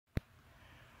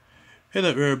Hello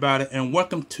everybody and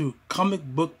welcome to Comic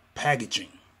Book Packaging.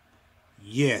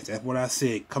 Yes, that's what I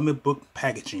said, comic book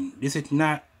packaging. This is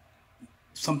not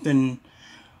something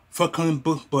for comic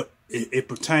books, but it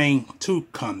pertains to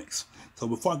comics. So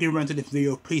before I get around to this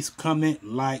video, please comment,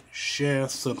 like, share,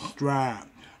 subscribe.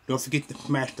 Don't forget to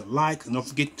smash the like and don't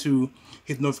forget to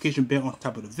hit the notification bell on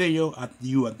top of the video after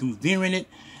you are through viewing it.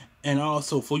 And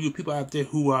also for you people out there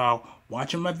who are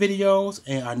watching my videos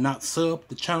and are not subbed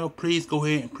the channel, please go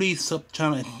ahead and please sub the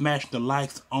channel and smash the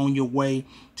likes on your way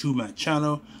to my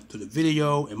channel, to the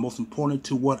video, and most important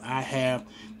to what I have: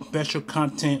 special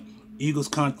content, Eagles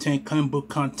content, comic book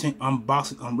content,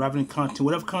 unboxing, unraveling content,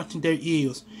 whatever content there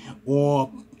is,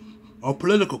 or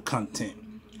political content.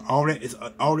 All that is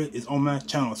on my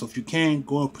channel. So if you can,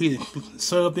 go and please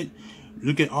sub it.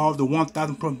 Look at all the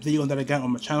 1,000 plus videos that I got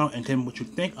on my channel and tell me what you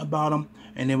think about them,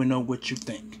 and let me know what you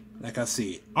think. Like I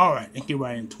said. Alright, let's get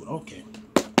right into it. Okay,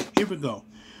 here we go.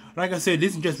 Like I said,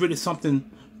 this is just really something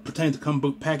pertaining to comic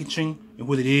book packaging and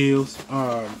what it is.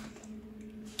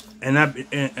 And I've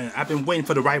been waiting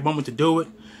for the right moment to do it.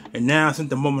 And now,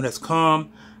 since the moment has come,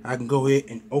 I can go ahead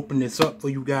and open this up for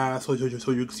you guys so you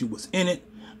can see what's in it.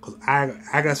 Cause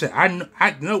like I said, I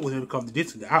know what's in it because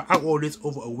this I ordered this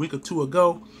over a week or two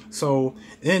ago. So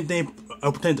anything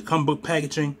pertaining to comic book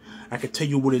packaging, I can tell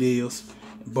you what it is.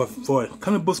 But for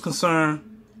comic books concerned,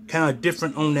 kind of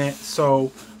different on that.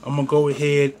 So I'm gonna go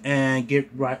ahead and get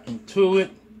right into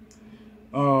it.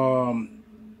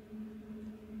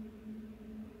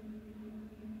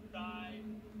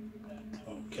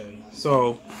 Okay,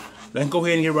 so let's go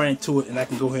ahead and get right into it, and I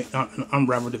can go ahead and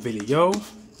unravel the video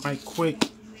right quick.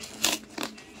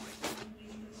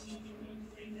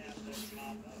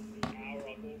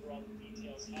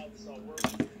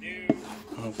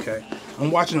 Okay, I'm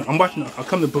watching a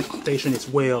comic book station as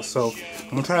well, so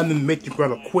I'm gonna try to make it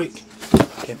rather quick.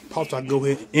 And pause, I go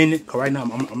ahead and end it, cause right now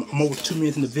I'm over 2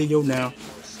 minutes in the video now.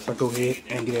 So I go ahead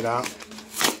and get it out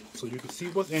so you can see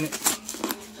what's in it.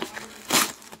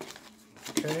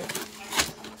 Okay.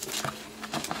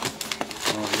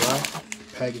 All right,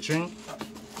 packaging.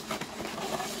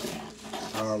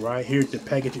 All right, here's the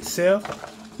package itself.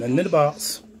 Nothing in the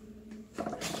box.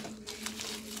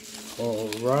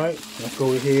 Alright, let's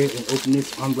go ahead and open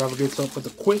this, unravel this up for the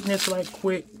quickness right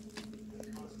quick.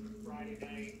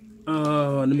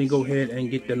 Let me go ahead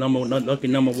and get the lucky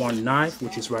number 1 knife,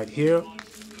 which is right here.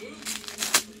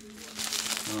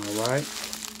 Alright.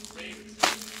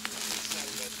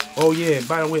 Oh yeah,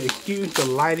 by the way, excuse the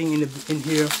lighting in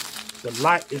here. The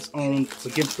light is on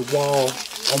against the wall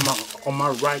on my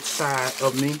right side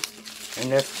of me.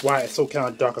 And that's why it's so kind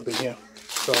of dark up in here.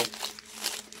 So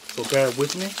bear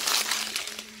with me.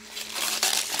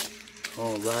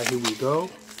 Alright, here we go.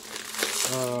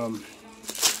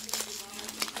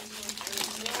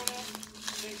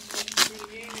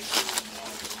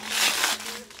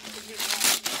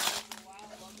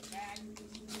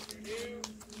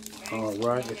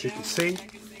 Alright, as you can see.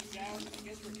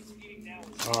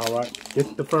 Alright, this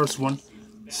is the first one.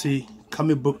 See,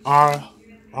 comic book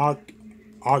archival.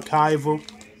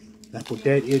 That's what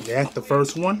that is. That's the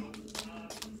first one.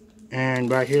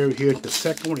 And right here's the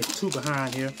second one. There's 2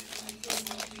 behind here.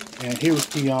 And here's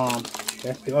the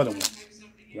that's the other one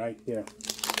right there.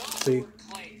 See,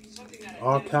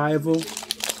 archival.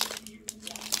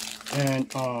 And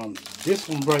this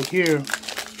one right here,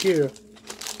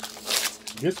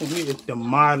 this one here is the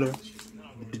Mylar.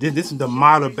 This is the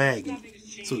Mylar bagging.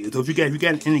 So if you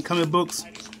got any comic books,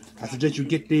 I suggest you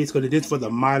get these because it is for the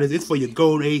Mylar. It's for your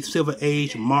Gold Age, Silver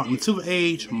Age,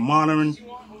 Modern,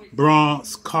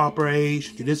 Bronze, Copper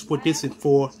Age. This is what this is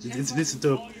for.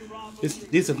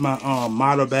 This is my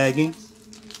Mylar bagging.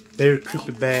 They're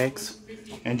encrypted bags,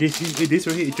 and this right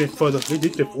here is just for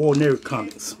ordinary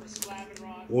comics,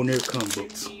 ordinary comic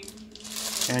books.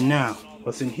 And now,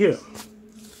 what's in here?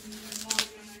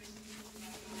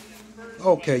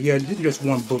 Okay, yeah, this is just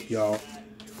one book, y'all.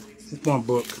 It's one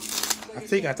book. I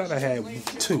thought I had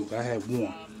 2. I had 1.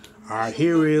 All right,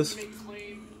 here is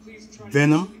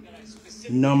Venom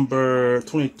number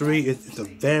 23. It's a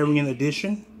variant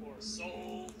edition.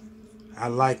 I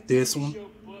like this one.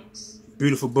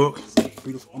 Beautiful book.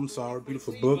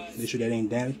 Beautiful book. Make sure that ain't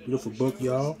damaged. Beautiful book,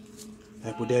 y'all.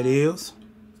 That's what that is.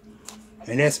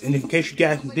 And that's, and in case you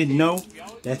guys didn't know,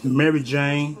 that's Mary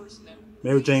Jane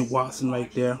Watson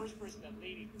right there.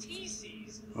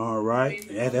 Alright.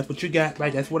 Yeah, that's what you got,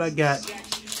 right? That's what I got.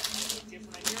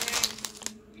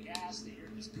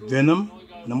 Venom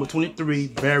number 23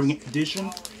 variant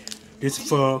edition. This is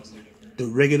for the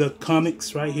regular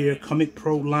comics right here, Comic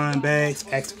Pro line bags,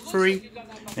 accident free.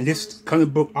 And this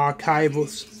comic book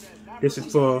archivals. This is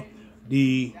for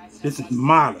this is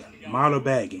Mylar. model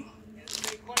bagging.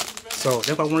 So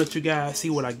that's why I wanted you guys to see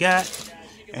what I got.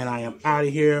 And I am out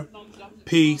of here.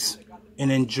 Peace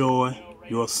and enjoy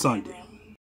your Sunday.